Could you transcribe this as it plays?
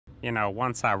You know,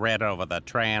 once I read over the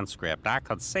transcript, I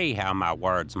could see how my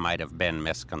words might have been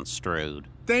misconstrued.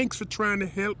 Thanks for trying to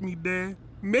help me, Dad.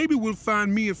 Maybe we'll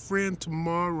find me a friend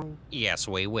tomorrow. Yes,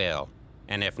 we will.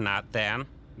 And if not then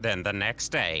the next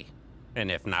day. And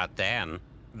if not then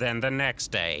the next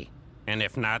day. And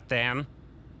if not then,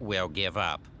 we'll give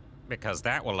up. Because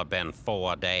that will have been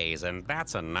 4 days, and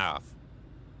that's enough.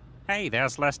 Hey,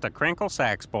 there's Lester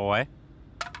Crinklesack's boy.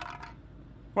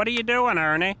 What are you doing,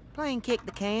 Ernie? Playing kick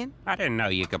the can. I didn't know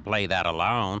you could play that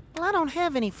alone. Well, I don't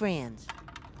have any friends.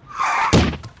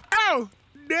 Oh,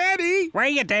 Daddy! Wear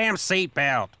your damn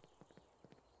seatbelt.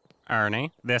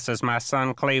 Ernie, this is my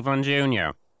son Cleveland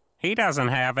Jr. He doesn't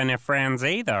have any friends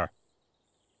either.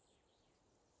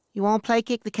 You won't play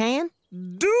kick the can?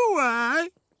 Do I?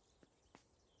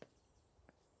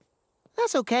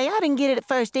 That's okay. I didn't get it at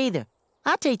first either.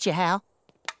 I'll teach you how.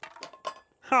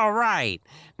 All right.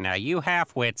 Now you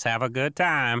half-wits have a good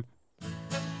time.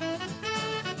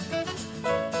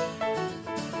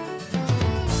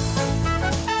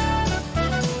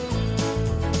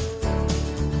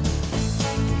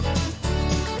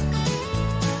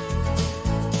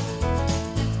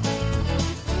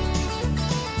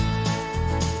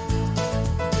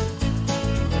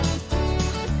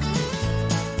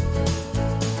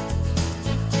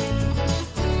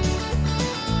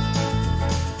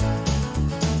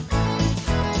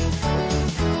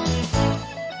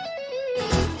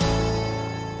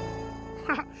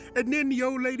 And then the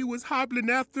old lady was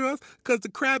hobbling after us because the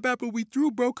crabapple we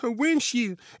threw broke her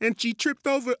windshield, and she tripped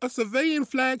over a surveying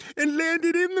flag and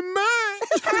landed in the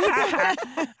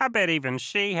mud. I bet even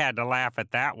she had to laugh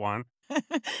at that one.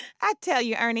 I tell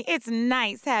you, Ernie, it's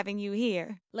nice having you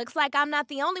here. Looks like I'm not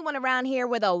the only one around here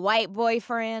with a white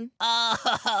boyfriend.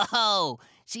 Oh,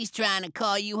 she's trying to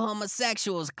call you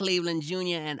homosexuals, Cleveland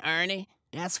Jr. and Ernie.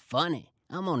 That's funny.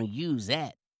 I'm gonna use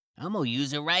that. I'm gonna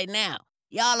use it right now.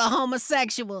 Y'all are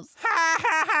homosexuals. Ha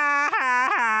ha ha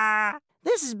ha ha!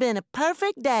 This has been a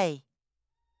perfect day.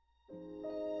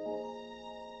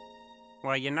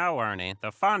 Well, you know, Ernie,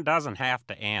 the fun doesn't have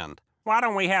to end. Why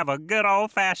don't we have a good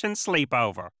old-fashioned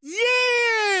sleepover?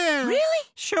 Yeah! Really?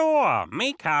 Sure.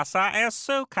 Mi casa es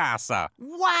su casa.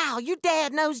 Wow, your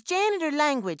dad knows janitor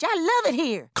language. I love it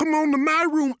here. Come on to my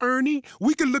room, Ernie.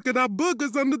 We can look at our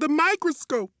boogers under the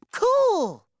microscope.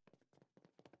 Cool.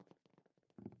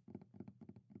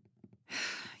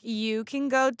 You can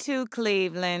go too,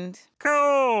 Cleveland.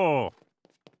 Cool.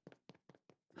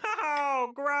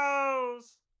 Oh,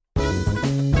 gross.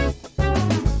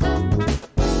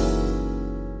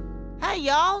 Hey,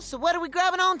 y'all, so what are we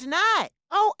grabbing on tonight?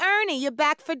 Oh, Ernie, you're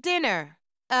back for dinner.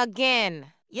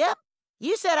 Again. Yep,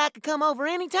 you said I could come over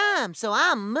anytime, so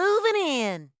I'm moving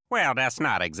in. Well, that's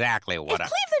not exactly If what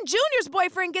Cleveland Jr.'s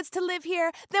boyfriend gets to live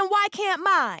here, then why can't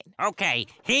mine? Okay,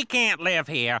 he can't live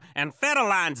here, and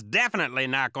Federline's definitely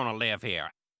not gonna live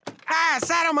here. Ah,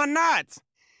 sat on my nuts!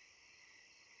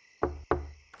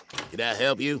 Can I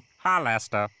help you? Hi,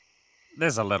 Lester.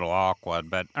 This is a little awkward,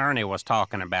 but Ernie was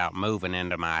talking about moving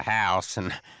into my house,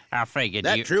 and I figured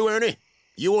That true, Ernie?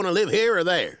 You want to live here or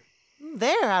there?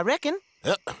 There, I reckon.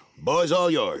 Boys, all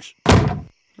yours.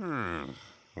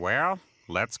 Well,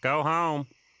 let's go home.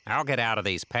 I'll get out of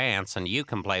these pants, and you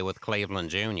can play with Cleveland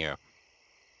Jr.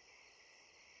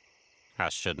 I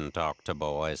shouldn't talk to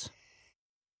boys.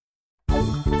 I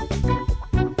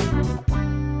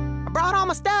brought all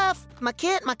my stuff. My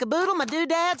kit, my caboodle, my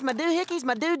doodads, my doohickeys,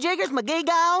 my doojiggers, my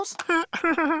geegaws.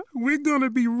 We're gonna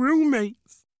be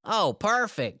roommates. Oh,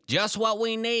 perfect. Just what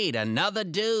we need, another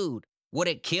dude. Would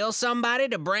it kill somebody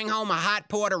to bring home a hot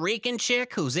Puerto Rican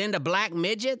chick who's into black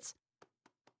midgets?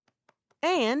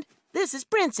 And this is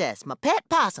Princess, my pet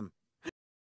possum.